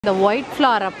The white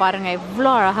flower பாருங்க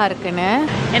எவ்வளவு அழகா இருக்குன்னு.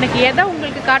 எனக்கு எதை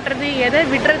உங்களுக்கு காட்றது எதை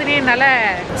விட்றதுனே என்னால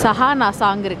சஹானா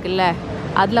சாங் இருக்குல்ல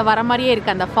அதுல வர மாதிரியே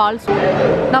இருக்கு அந்த ஃபால்ஸ்.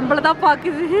 நம்மள தான்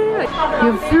பாக்குது.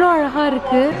 எவ்வளவு அழகா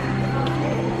இருக்கு.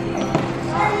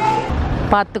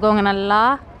 பாத்துக்கோங்க நல்லா.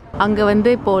 அங்க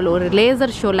வந்து இப்போ ஒரு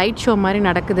லேசர் ஷோ லைட் ஷோ மாதிரி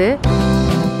நடக்குது.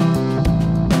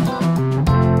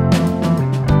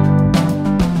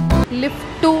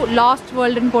 லிஃப்ட் டு லாஸ்ட்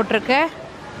வேர்ல்டுன்னு போட்டிருக்கு.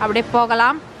 அப்படியே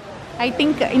போகலாம். ஐ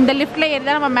திங்க் இந்த லிஃப்ட்ல ஏறி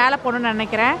தான் நம்ம மேலே போகணும்னு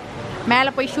நினைக்கிறேன். மேலே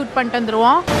போய் ஷூட் பண்ணிட்டு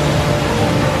வந்துடுவோம்.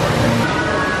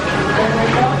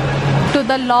 To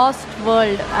the last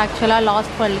world. ஆக்சுவலாக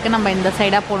லாஸ்ட் வேர்ல்டுக்கு நம்ம இந்த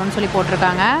சைடாக போகணும்னு சொல்லி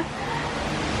போட்டிருக்காங்க.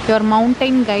 ஒரு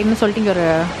மவுண்டைன் கைடுன்னு சொல்லிட்டு இங்கே ஒரு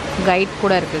கைட்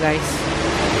கூட இருக்குது கைஸ்.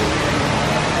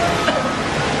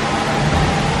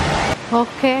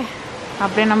 ஓகே,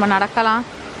 அப்படியே நம்ம நடக்கலாம்.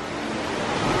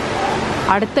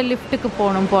 அடுத்த லிஃப்ட்டுக்கு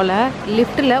போகணும் போல்.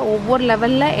 லிஃப்ட்டில் ஒவ்வொரு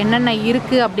லெவலில் என்னென்ன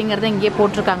இருக்குது அப்படிங்கிறத இங்கேயே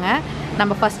போட்டிருக்காங்க.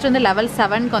 நம்ம ஃபஸ்ட்டு வந்து லெவல்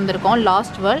 7க்கு வந்திருக்கோம்,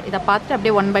 லாஸ்ட் வேர்ல்டு. இதை பார்த்துட்டு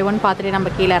அப்படியே 1 by 1 பார்த்துட்டு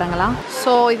நம்ம கீழே இறங்கலாம்.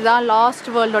 ஸோ இதுதான் லாஸ்ட்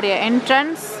வேர்ல்டோடைய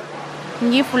என்ட்ரன்ஸ்.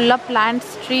 இங்கேயும் ஃபுல்லாக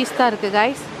பிளான்ட்ஸ் ட்ரீஸ் தான் இருக்குது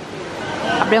கைஸ்.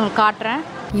 அப்படியே உங்களுக்கு காட்டுறேன்.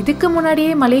 இதுக்கு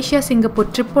முன்னாடியே மலேசியா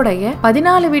சிங்கப்பூர் ட்ரிப்போடைய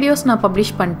 14 வீடியோஸ் நான்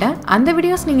பப்ளிஷ் பண்ணிட்டேன். அந்த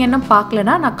வீடியோஸ் நீங்கள் என்ன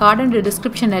பார்க்கலன்னா நான் கார்டு அண்ட்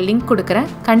டிஸ்கிரிப்ஷனில் லிங்க்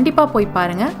கொடுக்குறேன். கண்டிப்பாக போய்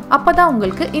பாருங்கள். அப்போ தான்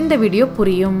உங்களுக்கு இந்த வீடியோ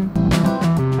புரியும்.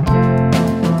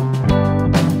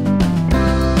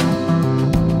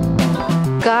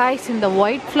 காய்ஸ், இந்த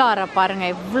ஒயிட் ஃப்ளவரை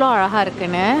பாருங்கள் எவ்வளோ அழகாக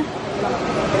இருக்குன்னு.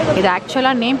 இது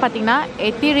ஆக்சுவலாக நேம் பார்த்தீங்கன்னா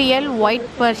எத்திரியல் ஒயிட்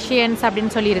பர்ஷியன்ஸ்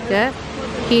அப்படின்னு சொல்லியிருக்கு.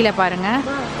 கீழே பாருங்கள்,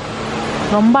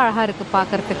 ரொம்ப அழகாக இருக்குது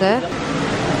பார்க்குறதுக்கு.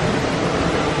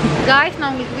 காய்ஸ், நான்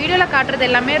உங்களுக்கு வீடியோவில் காட்டுறது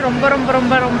எல்லாமே ரொம்ப ரொம்ப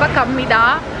ரொம்ப ரொம்ப கம்மி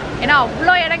தான். ஏன்னா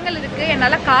அவ்வளோ இடங்கள் இருக்குது,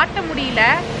 என்னால் காட்ட முடியல.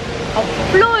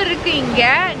 அவ்வளோ இருக்குது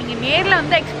இங்கே. நீங்கள் நேரில்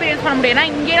வந்து எக்ஸ்பீரியன்ஸ் பண்ண முடியும். ஏன்னா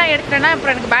இங்கே நான் எடுக்கிறேன்னா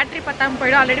அப்புறம் எனக்கு பேட்டரி பத்தாமல்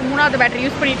போயிடும். ஆல்ரெடி 3வது பேட்டரி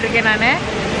யூஸ் பண்ணிகிட்ருக்கேன் நான்.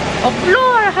 அவ்வளோ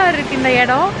அழகாக இருக்குது இந்த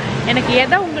இடம். எனக்கு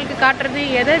எதை உங்களுக்கு காட்டுறது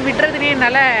எதை விட்றதுனே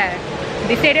என்னால்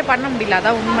டிசைடே பண்ண முடியல,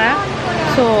 அதான் உண்மை.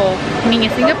 ஸோ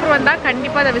நீங்கள் சிங்கப்பூர் வந்தால்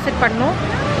கண்டிப்பாக அதை விசிட் பண்ணணும்.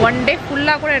 1 day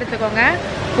ஃபுல்லாக கூட எடுத்துக்கோங்க,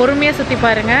 பொறுமையாக சுற்றி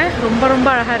பாருங்கள். ரொம்ப ரொம்ப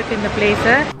அழகாக இருக்குது இந்த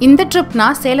பிளேஸு. இந்த ட்ரிப்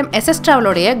நான் சேலம் எஸ்எஸ்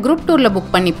ட்ராவலோடைய குரூப் டூரில்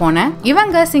புக் பண்ணி போனேன்.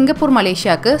 இவங்க சிங்கப்பூர்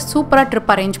மலேசியாவுக்கு சூப்பராக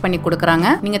ட்ரிப் அரேஞ்ச் பண்ணி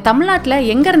கொடுக்குறாங்க. நீங்கள் தமிழ்நாட்டில்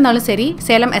எங்கே இருந்தாலும் சரி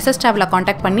சேலம் எஸ்எஸ் ட்ராவலில்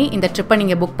காண்டாக்ட் பண்ணி இந்த ட்ரிப்பை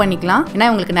நீங்கள் புக் பண்ணிக்கலாம். ஏன்னா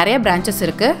உங்களுக்கு நிறைய பிரான்ச்சஸ்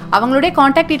இருக்குது. அவங்களுடைய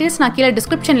காண்டாக்ட் டீட்டெயில்ஸ் நான் கீழே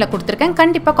டிஸ்கிரிப்ஷனில் கொடுத்துருக்கேன்.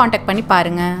 கண்டிப்பாக காண்டாக்ட் பண்ணி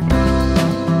பாருங்கள்.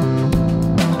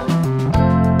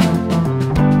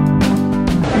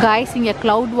 காய்ஸ், இங்கே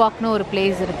க்ளவுட் வாக்னு ஒரு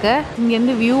பிளேஸ் இருக்குது.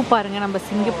 இங்கேருந்து வியூ பாருங்கள் நம்ம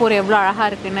சிங்கப்பூர் எவ்வளோ அழகாக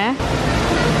இருக்குன்னு.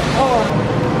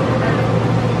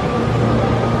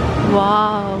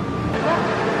 வாவ்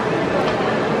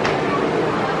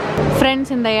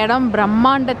ஃப்ரெண்ட்ஸ், இந்த இடம்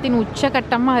பிரம்மாண்டத்தின்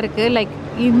உச்சகட்டமாக இருக்குது. லைக்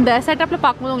இந்த செட்டப்பில்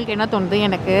பார்க்கும்போது உங்களுக்கு என்ன தோணுது,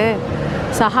 எனக்கு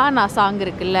சஹானா சாங்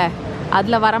இருக்குல்ல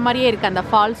அதில் வர மாதிரியே இருக்குது அந்த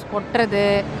ஃபால்ஸ் கொட்டுறது.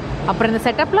 அப்புறம் இந்த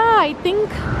செட்டப்பில் ஐ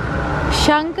திங்க்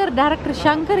டைரக்டர்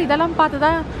ஷங்கர் இதெல்லாம் பார்த்து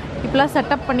தான் இப்போலாம்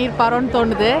செட்டப் பண்ணியிருப்பாரோன்னு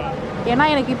தோணுது. ஏன்னா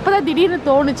எனக்கு இப்போ தான் திடீர்னு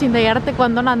தோணுச்சு இந்த இடத்துக்கு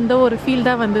வந்தோன்னு அந்த ஒரு ஃபீல்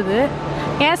தான் வந்தது.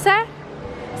 ஏன் சார்,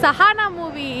 சஹானா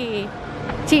மூவி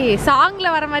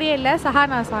சாங்கில் வர மாதிரியே இல்லை,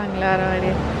 சஹானா சாங்கில் வர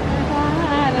மாதிரியே.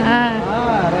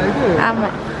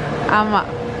 ஆமாம் ஆமாம்,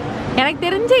 எனக்கு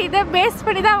தெரிஞ்சு இதை பேஸ்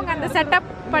பண்ணி தான் அவங்க அந்த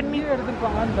செட்டப் பண்ணி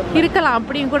இருக்கலாம்,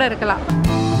 அப்படியும் கூட இருக்கலாம்.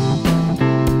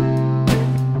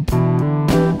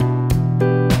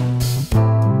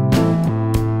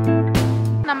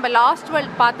 நம்ம லாஸ்ட்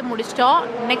வேர்ல்ட் பார்த்து முடிச்சிட்டோம்.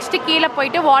 நெக்ஸ்ட் கீழே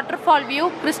போயிட்டு வாட்டர்ஃபால் வியூ,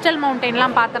 கிறிஸ்டல்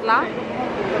மவுண்டன்லாம் பார்த்துடலாம்.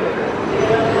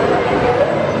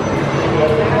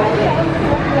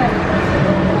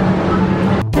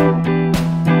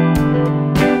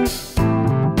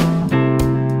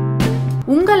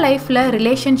 உங்கள் லைஃப்பில்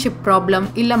ரிலேஷன்ஷிப் ப்ராப்ளம்,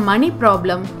 இல்லை மணி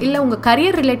ப்ராப்ளம், இல்லை உங்கள்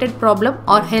career related problem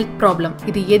R health problem,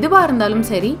 இது எதுவாக இருந்தாலும்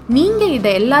சரி நீங்கள்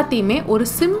இதை எல்லாத்தையுமே ஒரு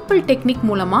சிம்பிள் டெக்னிக்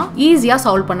மூலமாக ஈஸியாக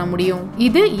சால்வ் பண்ண முடியும்.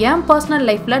 இது என் பர்சனல்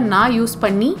லைஃப்பில் நான் யூஸ்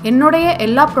பண்ணி என்னுடைய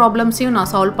எல்லா ப்ராப்ளம்ஸையும்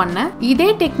நான் சால்வ் பண்ணேன். இதே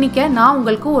டெக்னிக்கை நான்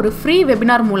உங்களுக்கு ஒரு ஃப்ரீ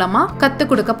வெபினார் மூலமாக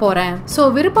கற்றுக் கொடுக்க போகிறேன். ஸோ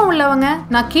விருப்பம் உள்ளவங்க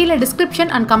நான் கீழே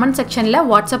டிஸ்கிரிப்ஷன் அண்ட் கமெண்ட் செக்ஷனில்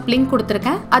வாட்ஸ்அப் லிங்க்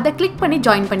கொடுத்துருக்கேன். அதை கிளிக் பண்ணி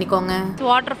ஜாயின் பண்ணிக்கோங்க.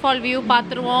 வாட்டர்ஃபால் வியூ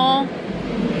பார்த்துருவோம்.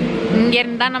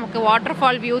 இங்கேருந்து தான் நமக்கு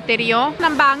வாட்டர்ஃபால் வியூ தெரியும்.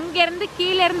 நம்ம அங்கேருந்து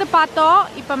கீழே இருந்து பார்த்தோம்.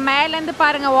 இப்போ மேலேருந்து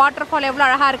பாருங்கள் வாட்டர்ஃபால் எவ்வளோ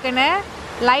அழகாக இருக்குன்னு.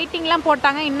 லைட்டிங்லாம்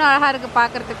போட்டாங்க, இன்னும் அழகாக இருக்குது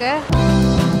பார்க்குறதுக்கு.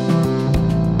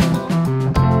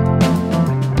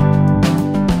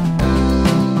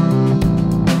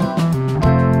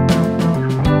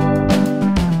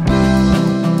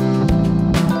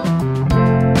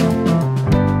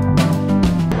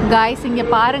 காய்ஸ், இங்கே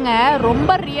பாருங்கள்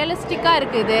ரொம்ப ரியலிஸ்டிக்காக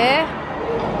இருக்குது.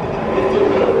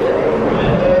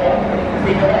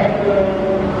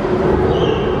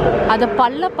 அதை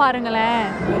பல்ல பாருங்களேன்,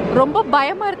 ரொம்ப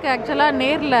பயமாக இருக்குது ஆக்சுவலாக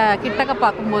நேரில் கிட்டக்க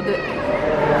பார்க்கும்போது.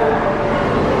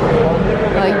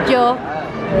 ஐயோ,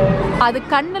 அது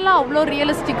கண்ணெல்லாம் அவ்வளோ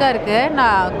ரியலிஸ்டிக்காக இருக்குது.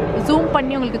 நான் ஜூம்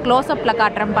பண்ணி உங்களுக்கு க்ளோஸ்அப்பில்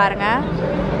காட்டுறேன் பாருங்கள்.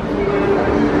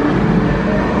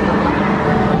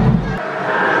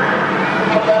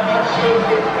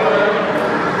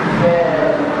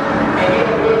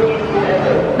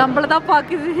 நம்மள தான்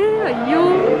பார்க்குது. ஐயோ,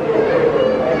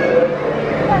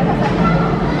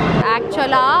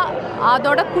 ஆக்சுவலாக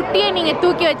அதோட குட்டியை நீங்கள்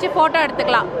தூக்கி வச்சு ஃபோட்டோ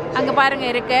எடுத்துக்கலாம். அங்கே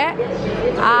பாருங்கள் இருக்குது.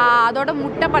 அதோட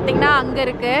முட்டை பார்த்தீங்கன்னா அங்கே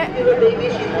இருக்குது.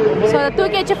 ஸோ அதை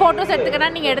தூக்கி வச்சு ஃபோட்டோஸ் எடுத்துக்கன்னா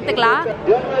நீங்கள் எடுத்துக்கலாம்.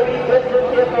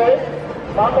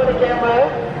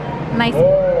 நைஸ்.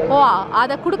 ஓ,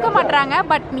 அதை கொடுக்க மாட்டுறாங்க,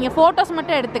 பட் நீங்கள் ஃபோட்டோஸ்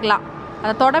மட்டும் எடுத்துக்கலாம்,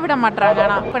 அதை தொட விட மாட்டுறாங்க.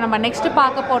 ஆனால் இப்போ நம்ம நெக்ஸ்ட்டு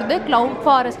பார்க்க போகிறது க்ளவுட்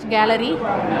ஃபாரஸ்ட் கேலரி.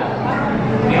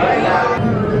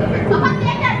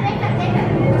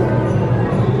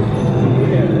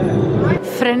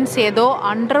 ஃப்ரெண்ட்ஸ், ஏதோ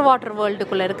அண்டர் வாட்டர்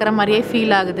வேர்ல்டுக்குள்ளே இருக்கிற மாதிரியே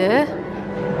ஃபீல் ஆகுது.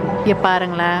 இங்கே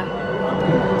பாருங்களேன்.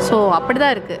 ஸோ அப்படி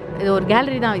தான் இருக்குது. இது ஒரு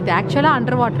கேலரி தான். இது ஆக்சுவலாக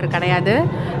அண்டர் வாட்டர் கிடையாது,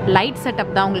 லைட்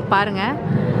செட்டப் தான். உங்களுக்கு பாருங்கள்,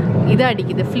 இது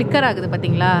அடிக்குது, ஃப்ளிக்கர் ஆகுது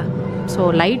பார்த்தீங்களா? ஸோ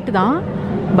லைட்டு தான்,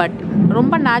 பட்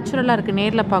ரொம்ப நேச்சுரலாக இருக்குது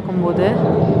நேரில் பார்க்கும்போது.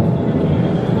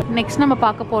 நெக்ஸ்ட் நம்ம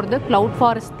பார்க்க போகிறது க்ளவுட்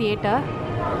ஃபாரஸ்ட் தியேட்டர்.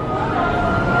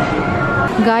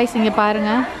 காய்ஸ், இங்கே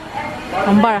பாருங்கள்,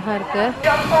 ரொம்ப அழகாக இருக்குது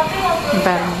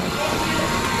பாருங்கள்.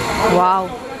 Wow,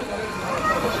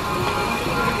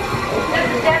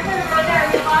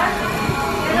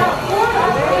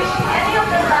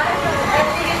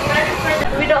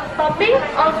 without stopping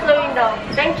or slowing down.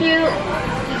 Thank you.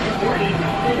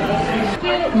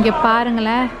 இங்கே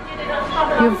பாருங்களேன்,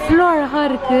 எவ்வளோ அழகாக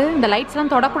இருக்குது. இந்த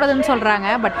லைட்ஸ்லாம் தொடக்கூடாதுன்னு சொல்கிறாங்க,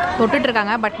 பட்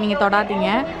தொட்டுட்ருக்காங்க. பட் நீங்கள் தொடாதீங்க,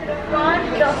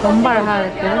 ரொம்ப அழகாக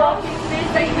இருக்குது.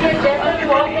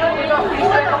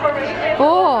 ஓ,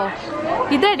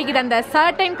 இது அடிக்குது, அந்த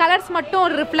சர்டைன் கலர்ஸ் மட்டும்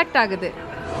ரிஃப்ளெக்ட் ஆகுது.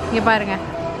 இங்கே பாருங்க,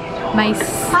 நைஸ்.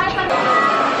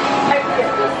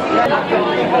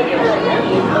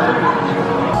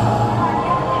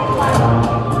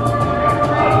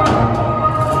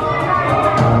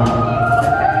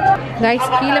 கைஸ்,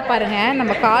 கீழே பாருங்க,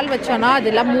 நம்ம கால் வச்சோன்னா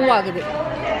அதெல்லாம் மூவ் ஆகுது,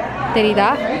 தெரியுதா?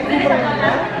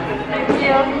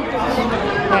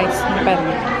 கைஸ்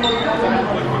பாருங்க.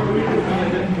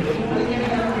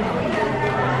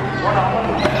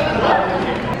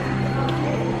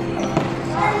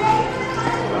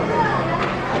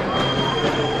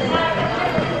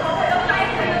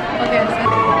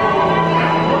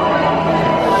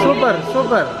 Super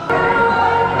super.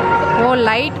 ஓ,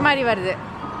 லைட் மாதிரி வருது.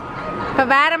 இப்போ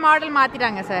வேற மாடல்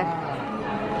மாத்திட்டாங்க சார்.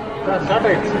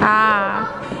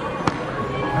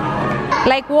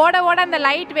 லைக் ஓட ஓட அந்த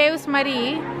லைட் வேவ்ஸ் மாதிரி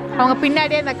அவங்க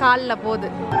பின்னாடியே அந்த காலில் போகுது.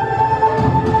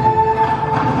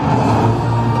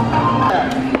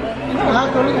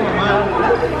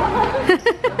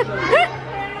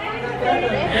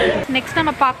 நெக்ஸ்ட்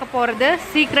நம்ம பார்க்க போகிறது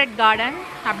சீக்ரெட் கார்டன்.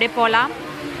 அப்படியே போகலாம்.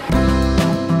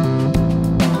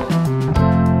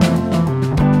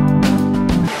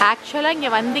 ஆக்சுவலாக இங்கே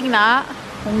வந்தீங்கன்னா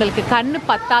உங்களுக்கு கண்ணு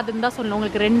பத்தாதுன்னு தான் சொல்லணும்.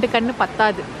 உங்களுக்கு 2 கண்ணு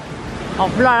பத்தாது,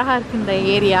 அவ்வளோ அழகாக இருக்குது இந்த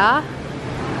ஏரியா.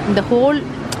 இந்த ஹோல்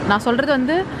நான் சொல்கிறது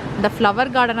வந்து இந்த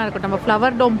ஃப்ளவர் கார்டனாக இருக்கட்டும், நம்ம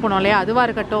ஃப்ளவர் டோம் போனோம் இல்லையா, அதுவாக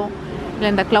இருக்கட்டும்,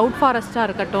 இல்லை இந்த க்ளவுட் ஃபாரஸ்ட்டாக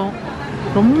இருக்கட்டும்,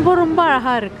 ரொம்ப ரொம்ப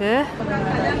அழகாக இருக்குது.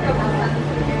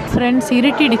 ஃப்ரெண்ட்ஸ்,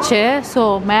 இருட்டிடுச்சு. ஸோ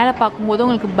மேலே பார்க்கும்போது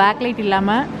உங்களுக்கு பேக் லைட்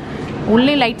இல்லாமல்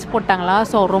உள்ளே லைட்ஸ் போட்டாங்களா,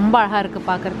 ஸோ ரொம்ப அழகாக இருக்குது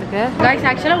பார்க்குறதுக்கு. கைஸ்,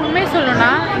 ஆக்சுவலாக உண்மையை சொல்லணும்னா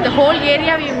இந்த ஹோல்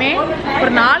ஏரியாவையுமே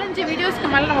ஒரு 4-5 வீடியோஸ்க்கு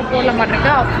மேலே நம்ம போடல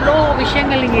மாட்டிருக்கு. அவ்வளோ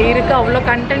விஷயங்கள் இங்கே இருக்குது, அவ்வளோ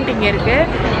கண்டென்ட் இங்கே இருக்குது.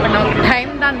 பட் நம்மளுக்கு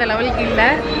டைம் தான் அந்த லெவலுக்கு இல்லை.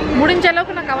 முடிஞ்ச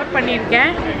அளவுக்கு நான் கவர்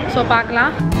பண்ணியிருக்கேன். ஸோ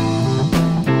பார்க்கலாம்.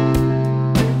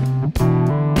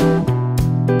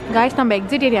 காய்ஸ், நம்ம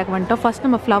எக்ஸிட் ஏரியாவுக்கு வந்துட்டோம். ஃபஸ்ட்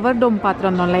நம்ம ஃப்ளவர் டோம்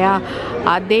பார்த்துட்டு வந்தோம் இல்லையா,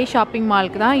 அதே ஷாப்பிங்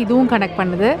மாலுக்கு தான் இதுவும் கனெக்ட்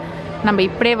பண்ணுது. நம்ம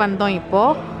இப்படியே வந்தோம்.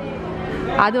 இப்போது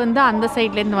அது வந்து அந்த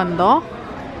சைட்லேருந்து வந்தோம்.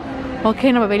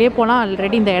 ஓகே, நம்ம வெளியே போகலாம்.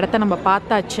 ஆல்ரெடி இந்த இடத்த நம்ம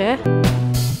பார்த்தாச்சு.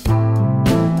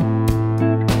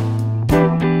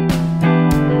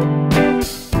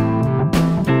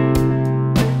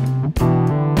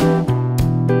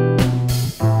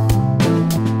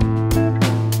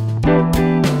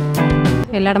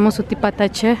 எல்லா இடமும் சுற்றி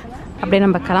பார்த்தாச்சு. அப்படியே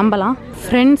நம்ம கிளம்பலாம்.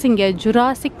 ஃப்ரெண்ட்ஸ், இங்கே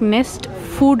ஜுராசிக் நெஸ்ட்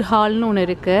ஃபுட் ஹால்னு ஒன்று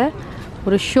இருக்குது.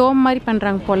 ஒரு ஷோ மாதிரி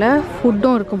பண்ணுறாங்க போல்,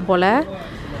 ஃபுட்டும் இருக்கும் போல்.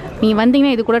 நீங்கள்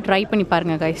வந்தீங்கன்னா இது கூட ட்ரை பண்ணி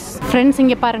பாருங்கள் கைஸ். ஃப்ரெண்ட்ஸ்,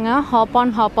 இங்கே பாருங்கள், hop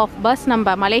on half of bus.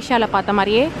 நம்ம மலேசியாவில் பார்த்த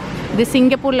மாதிரியே இது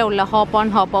சிங்கப்பூரில் உள்ள hop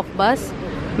on half of bus.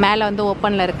 மேலே வந்து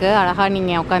ஓப்பனில் இருக்குது. அழகாக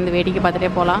நீங்கள் உட்காந்து வேடிக்கை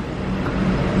பார்த்துட்டே போகலாம்.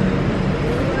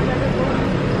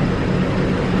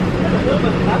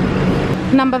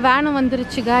 நம்ம வேனும்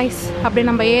வந்துருச்சு கைஸ். அப்படியே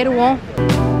நம்ம ஏறுவோம்.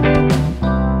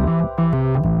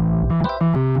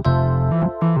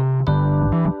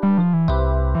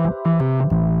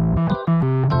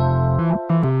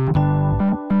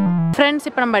 ஃப்ரெண்ட்ஸ்,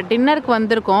 இப்போ நம்ம டின்னருக்கு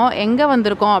வந்திருக்கோம். எங்கே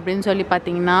வந்திருக்கோம் அப்படின்னு சொல்லி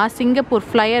பார்த்தீங்கன்னா, சிங்கப்பூர்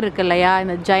ஃப்ளையர் இருக்கு இல்லையா,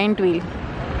 இந்த ஜெயண்ட் வீல்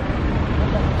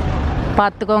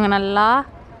பார்த்துக்கோங்க நல்லா.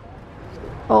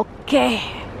 ஓகே,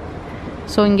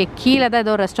 ஸோ இங்கே கீழே தான்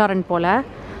ஏதோ ரெஸ்டாரண்ட் போல்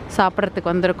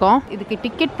சாப்பிட்றதுக்கு வந்திருக்கோம். இதுக்கு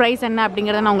டிக்கெட் ப்ரைஸ் என்ன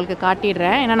அப்படிங்கிறத நான் உங்களுக்கு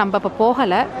காட்டிடுறேன். ஏன்னா நம்ம இப்போ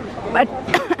போகலை,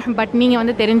 பட் நீங்கள்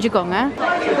வந்து தெரிஞ்சுக்கோங்க.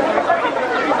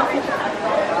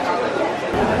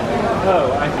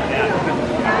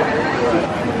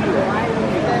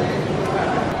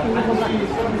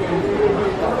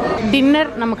 டின்னர்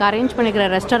நமக்கு அரேஞ்ச் பண்ணிக்கிற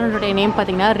ரெஸ்டாரண்ட்டோடைய நேம்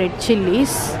பார்த்தீங்கன்னா ரெட்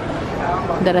சில்லிஸ்.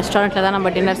 இந்த ரெஸ்டாரண்ட்டில் தான் நம்ம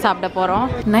டின்னர் சாப்பிட போகிறோம்.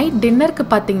 நைட் டின்னருக்கு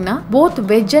பார்த்தீங்கன்னா போத்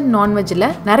வெஜ் அண்ட் நான்வெஜ்ஜில்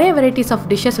நிறைய வெரைட்டிஸ் ஆஃப்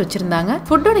டிஷ்ஷஸ் வச்சுருந்தாங்க.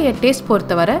 ஃபுட்டோடைய டேஸ்ட்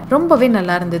பொறுத்தவரை ரொம்பவே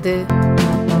நல்லா இருந்தது.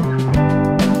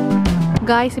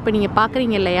 காய்ஸ், இப்போ நீங்கள்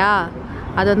பார்க்குறீங்க இல்லையா,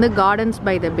 அது வந்து கார்டன்ஸ்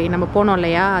பை த பே நம்ம போனோம்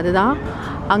இல்லையா, அதுதான்.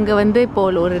 அங்கே வந்து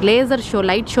இப்போது ஒரு லேசர் ஷோ,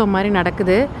 லைட் ஷோ மாதிரி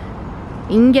நடக்குது.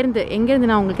 எங்கேருந்து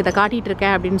நான் உங்களுக்கு இதை காட்டிகிட்டு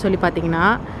இருக்கேன் அப்படின்னு சொல்லி பார்த்தீங்கன்னா,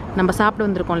 நம்ம சாப்பிட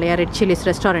வந்திருக்கோம் இல்லையா ரெட் சில்லிஸ்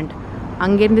ரெஸ்டாரண்ட்,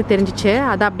 அங்கேருந்து தெரிஞ்சிச்சு.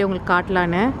 அதை அப்படியே உங்களுக்கு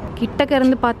காட்டலான்னு. கிட்டக்க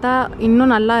இருந்து பார்த்தா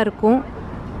இன்னும் நல்லா இருக்கும்,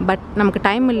 பட் நமக்கு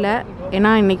டைம் இல்லை.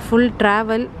 ஏன்னா இன்றைக்கி ஃபுல்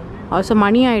ட்ராவல், ஆல்சோ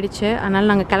மணி ஆகிடுச்சு.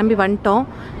 அதனால் நாங்கள் கிளம்பி வந்துட்டோம்.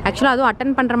 ஆக்சுவலாக அதுவும்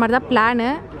அட்டன் பண்ணுற மாதிரி தான் பிளானு,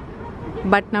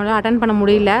 பட் நம்மளால் அட்டன் பண்ண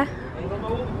முடியல.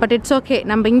 பட் இட்ஸ் ஓகே,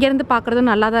 நம்ம இங்கேருந்து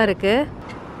பார்க்குறதும் நல்லா தான் இருக்குது.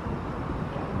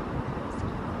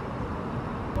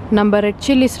 நம்ம ரெட்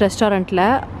சில்லிஸ் ரெஸ்டாரண்ட்டில்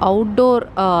அவுட்டோர்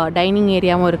டைனிங்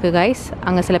ஏரியாவும் இருக்குது கைஸ்.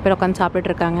 அங்கே சில பேர் உட்காந்து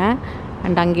சாப்பிட்டுட்ருக்காங்க.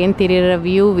 அண்ட் அங்கேயும் தெரிகிற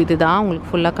வியூ இது தான்,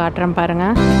 உங்களுக்கு ஃபுல்லாக காட்டுறேன்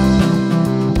பாருங்கள்.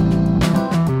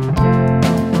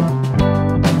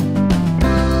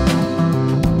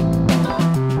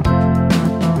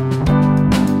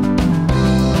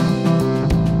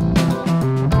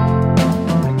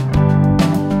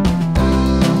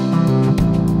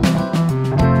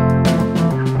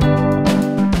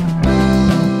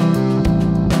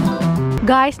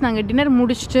 காய்ஸ், நாங்கள் டின்னர்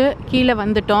முடிச்சுட்டு கீழே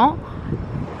வந்துட்டோம்.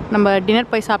 நம்ம டின்னர்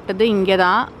போய் சாப்பிட்டது இங்கே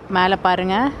தான், மேலே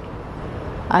பாருங்கள்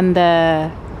அந்த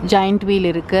ஜாயிண்ட் வீல்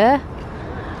இருக்குது.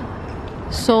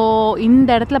 ஸோ இந்த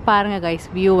இடத்துல பாருங்கள் காய்ஸ்,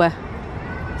 வியூவை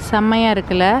செம்மையாக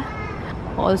இருக்குல்ல.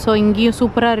 ஆல்சோ இங்கேயும்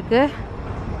சூப்பராக இருக்குது.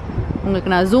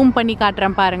 உங்களுக்கு நான் ஜூம் பண்ணி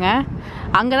காட்டுறேன் பாருங்கள்.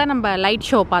 அங்கே தான் நம்ம லைட்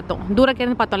ஷோ பார்த்தோம்,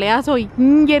 தூரக்கிருந்து பார்த்தோம் இல்லையா. ஸோ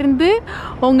இங்கேருந்து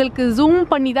உங்களுக்கு ஜூம்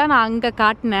பண்ணி தான் நான் அங்கே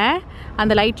காட்டினேன்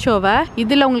அந்த லைட் ஷோவை.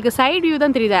 இதில் உங்களுக்கு சைடு வியூ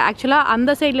தான் தெரியுது. ஆக்சுவலாக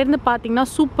அந்த சைட்லேருந்து பார்த்தீங்கன்னா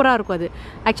சூப்பராக இருக்கும் அது.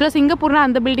 ஆக்சுவலாக சிங்கப்பூர்னால்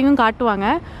அந்த பில்டிங்கும் காட்டுவாங்க.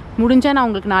 முடிஞ்சால் நான்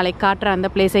உங்களுக்கு நாளைக்கு காட்டுறேன் அந்த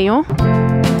பிளேஸையும்.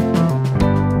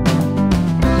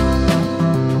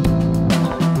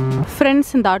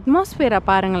 ஃப்ரெண்ட்ஸ், இந்த அட்மாஸ்பியரை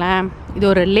பாருங்களேன். இது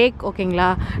ஒரு லேக், ஓகேங்களா.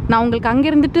 நான் உங்களுக்கு அங்கே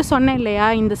இருந்துட்டு சொன்னேன் இல்லையா,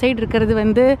 இந்த சைடு இருக்கிறது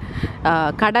வந்து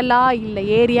கடலா இல்லை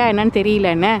ஏரியா என்னன்னு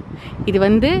தெரியலன்னு. இது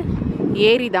வந்து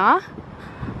ஏரி தான்,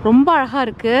 ரொம்ப அழகாக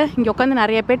இருக்குது. இங்கே உட்காந்து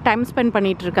நிறைய பேர் டைம் ஸ்பெண்ட்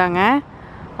பண்ணிகிட்டு இருக்காங்க.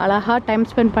 அழகாக டைம்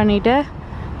ஸ்பெண்ட் பண்ணிவிட்டு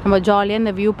நம்ம ஜாலியாக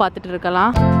இந்த வியூ பார்த்துட்டு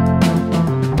இருக்கலாம்.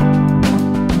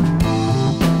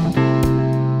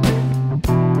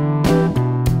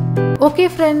 ஓகே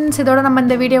ஃப்ரெண்ட்ஸ், இதோட நம்ம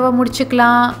இந்த வீடியோவை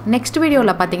முடிச்சுக்கலாம். நெக்ஸ்ட்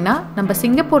வீடியோவில் பார்த்தீங்கன்னா நம்ம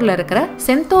சிங்கப்பூரில் இருக்கிற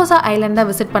சென்தோசா ஐலண்டை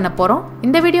விசிட் பண்ண போகிறோம்.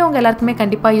 இந்த வீடியோ உங்கள் எல்லாருக்குமே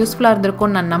கண்டிப்பாக யூஸ்ஃபுல்லாக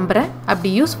இருந்திருக்கும்னு நான் நம்புகிறேன்.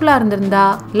 அப்படி யூஸ்ஃபுல்லாக இருந்திருந்தா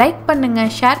லைக்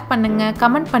பண்ணுங்கள், ஷேர் பண்ணுங்கள்,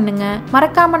 கமெண்ட் பண்ணுங்கள்.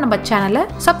 மறக்காமல் நம்ம சேனலை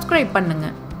சப்ஸ்கிரைப்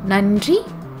பண்ணுங்கள். நன்றி,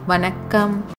 வணக்கம்.